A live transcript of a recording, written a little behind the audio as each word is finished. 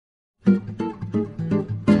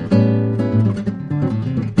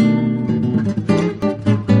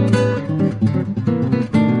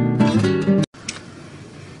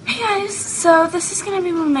So this is gonna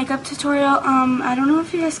be my makeup tutorial. I don't know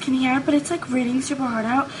if you guys can hear it, but it's like raining super hard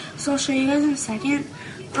out. So I'll show you guys in a second.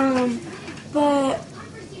 But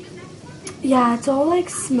yeah, it's all like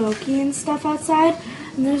smoky and stuff outside.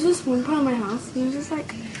 And there's this one part of my house, and there's just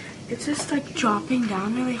like, it's just like dropping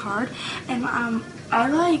down really hard. And I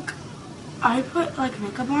put like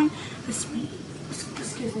makeup on this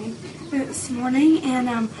morning,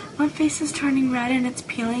 and my face is turning red and it's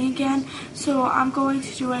peeling again. So I'm going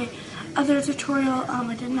to do other tutorial.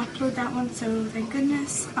 I didn't upload that one, so thank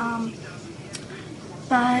goodness.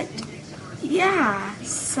 But yeah,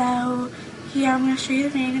 so here I'm gonna show you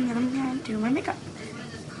the rain, and then I'm gonna do my makeup.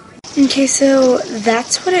 Okay, so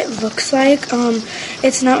that's what it looks like.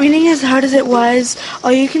 It's not raining as hard as it was.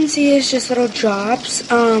 All you can see is just little drops.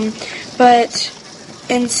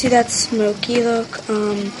 And see that smoky look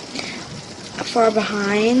far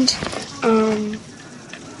behind. And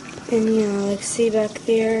you know, like see back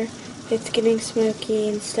there, it's getting smoky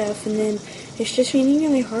and stuff. And then it's just raining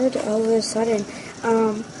really hard all of a sudden.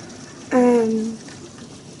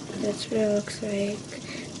 That's what it looks like.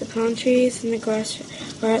 The palm trees and the grass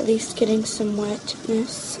are at least getting some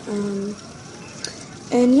wetness.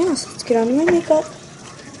 And yeah, so let's get on to my makeup.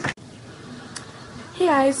 Hey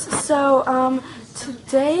guys, so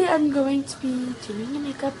today I'm going to be doing a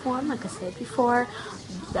makeup one, like I said before.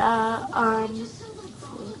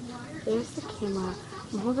 There's the camera.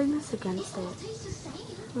 I'm holding this against it.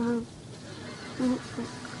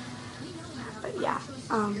 But yeah,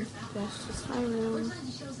 that's just my room.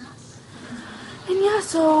 And yeah,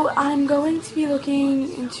 so I'm going to be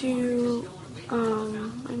looking into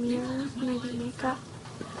my mirror when I do makeup.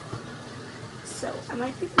 So I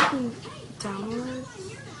might be looking downwards.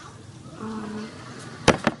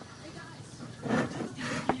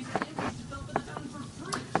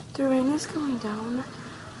 The rain is going down,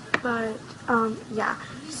 but yeah.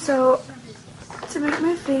 So to make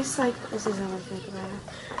my face like this isn't like makeup.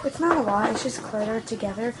 It's not a lot. It's just cluttered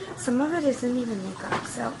together. Some of it isn't even makeup.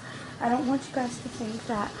 So I don't want you guys to think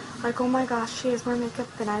that like, oh my gosh, she has more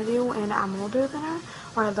makeup than I do, and I'm older than her,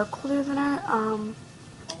 or I look older than her.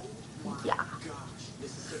 Yeah.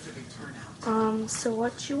 So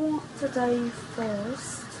what you want to do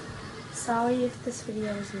first, sorry if this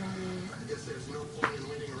video is long,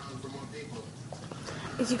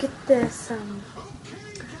 is you get this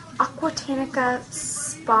Aquatanica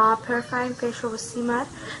Spa Purifying Facial with Sea Mud.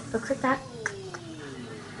 Looks like that.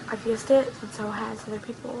 I've used it, and so has other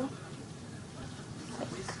people.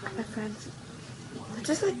 Like my friends. It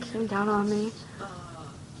just like came down on me. I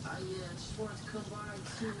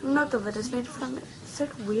don't know what the lid is made from. It's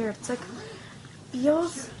like weird. It's like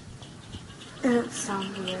feels, and it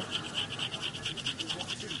sounds weird.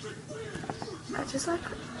 I just like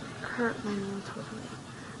hurt my name totally.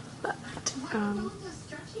 But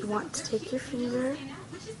you want to take your finger,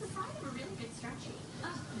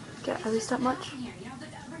 get at least that much,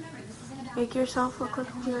 make yourself look like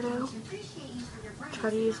a weirdo. Try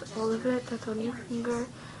to use all of it that's on your finger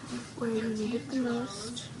where you need it the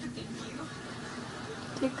most.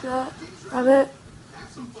 Take that, rub it.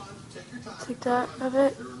 Take that, rub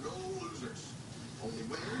it.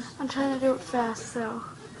 I'm trying to do it fast, so.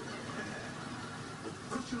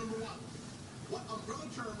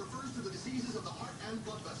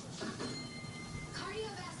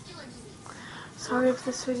 Sorry if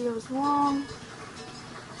this video is long.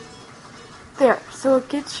 There, so it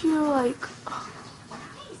gets you like,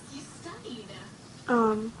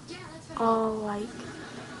 all like,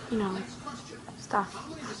 you know, stuff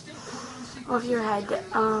off your head.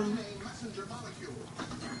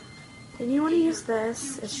 Then you want to use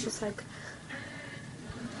this. It's just like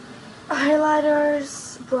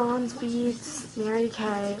highlighters, bronze beads, Mary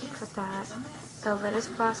Kay, looks like that. The lid is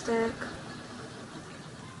plastic.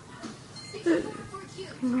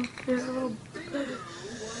 There's a little.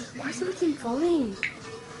 Why is everything falling?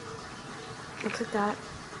 Looks like that.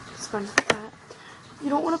 Sponge like that. You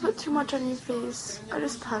don't want to put too much on your face. I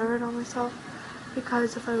just powder it on myself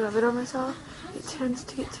because if I rub it on myself, it tends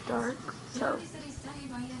to get too dark. So.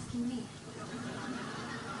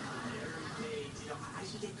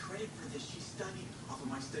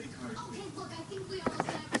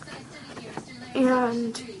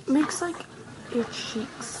 And makes like your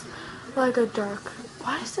cheeks like a dark.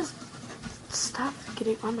 Why is this stuff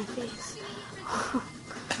getting on my face?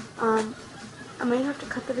 I might have to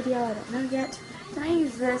cut the video, I don't know yet. Then I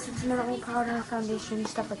use this, it's mineral powder, foundation,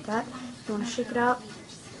 stuff like that. You want to shake it up.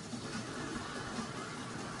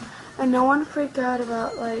 And no one freak out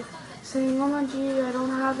about like saying, oh my gee, I don't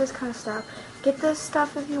have this kind of stuff. Get this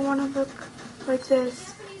stuff if you want to look like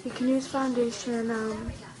this. You can use foundation.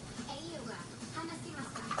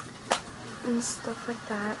 and stuff like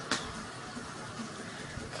that.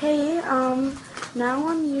 Okay, now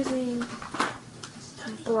I'm using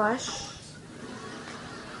blush,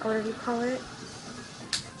 or whatever you call it.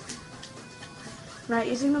 I'm not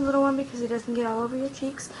using the little one because it doesn't get all over your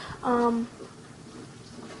cheeks. What are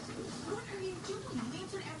you doing? You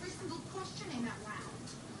answered every single question in that round.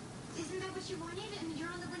 Isn't that what you wanted? And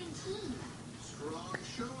you're on the winning team. Strong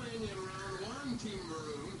showing in round one, Team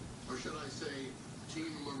Maroon. Or should I say,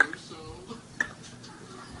 Team Maruso?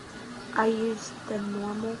 I used the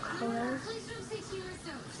normal color. Please don't say Team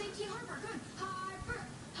Russo. Say Team Harper. Good. Harper.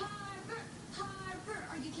 Harper. Harper.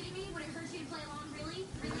 Are you kidding me? Would it hurt you to play along? Really?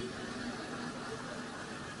 Really?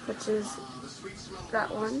 Which is The sweet smell of that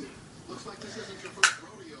one. Looks like this isn't your first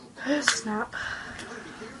rodeo. Snap. You better be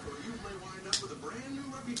careful. You may wind up with a brand new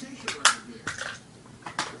reputation around here.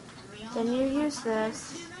 Then you use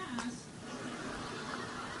this.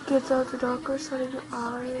 Gets out the darker side of your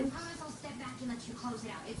I eyes. promise I'll step back and let you close it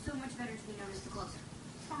out. It's so much better to be known as the closer.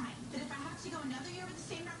 Fine, but if I have to go another year with the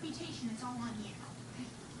same reputation, it's all on you.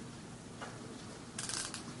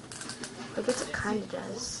 I guess it kind of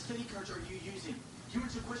does. Study cards are you using? You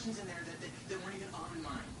answered questions in there that weren't even on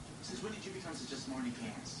mine. Since when did you become such a smarty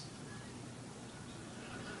pants?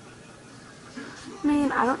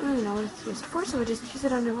 Man, I don't really know what it's used for, so I just use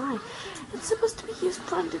it under eye. It's supposed to be used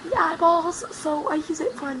for under the eyeballs, so I use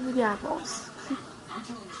it for under the eyeballs. I'm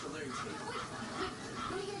telling Mr. Larry today.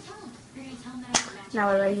 What are you going to tell him? You're going to tell him that I have a match. Now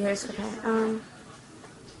what right here is okay.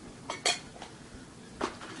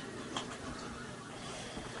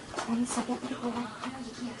 One second, people. No, you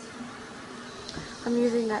can't. I'm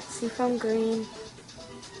using that seafoam green.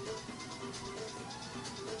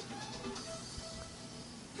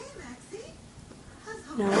 Hey, Maxie. How's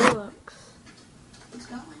home? No looks. It's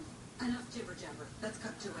going. Enough jibber jabber. Let's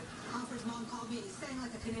cut to it. Alfred's mom called me and he sang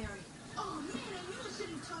like a canary. Oh, man, I knew I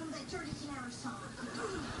shouldn't have told him that dirty canary song.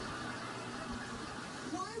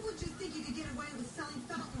 Why would you think you could get away with selling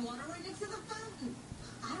fountain water right next to the fountain?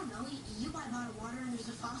 I don't know. You buy bottled water and there's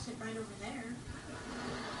a faucet right over there.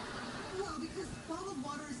 Well, because bottled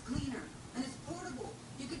water is cleaner and it's portable.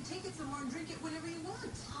 You can take it somewhere and drink it whenever you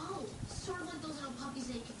want. Oh, sort of like those little puppies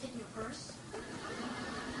that you can fit in your purse.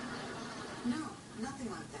 No,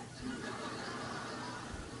 nothing like that.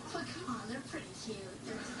 But come on, they're pretty cute.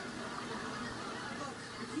 Look,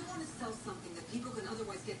 if you want to sell something that people can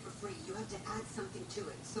otherwise get for free, you have to add something to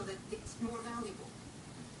it so that it's more valuable.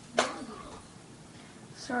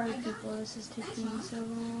 Sorry, people, this is taking so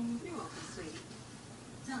long. You're welcome, sweetie.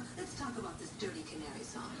 Now, let's talk about this Dirty Canary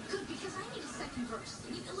song. Good, because I need a second verse.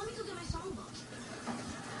 Let me go get my songbook.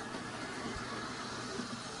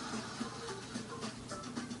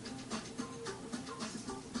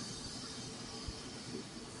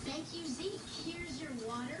 Thank you, Zeke. Here's your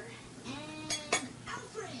water. And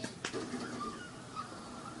Alfred!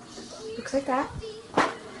 Looks like that.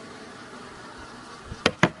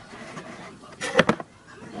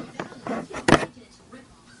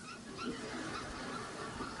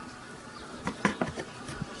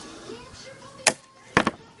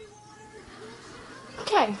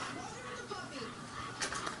 Okay.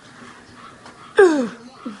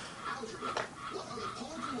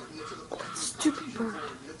 Stupid bird.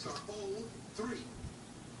 It's a whole three.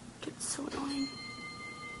 Gets so annoying.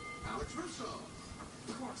 Alex Russo.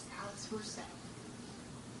 Of course, Alex Russo.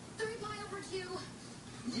 3 pi over 2.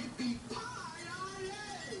 Yippee pie!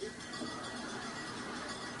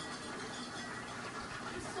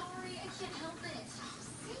 I'm sorry, I can't help it.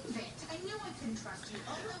 Save it. I knew I couldn't trust you.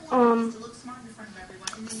 All I wanted was to look smart in front of everyone.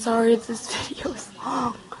 And then Sorry if this video is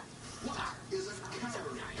long. What is a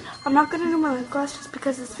calorie? I'm not gonna do my lip gloss just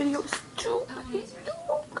because this video is too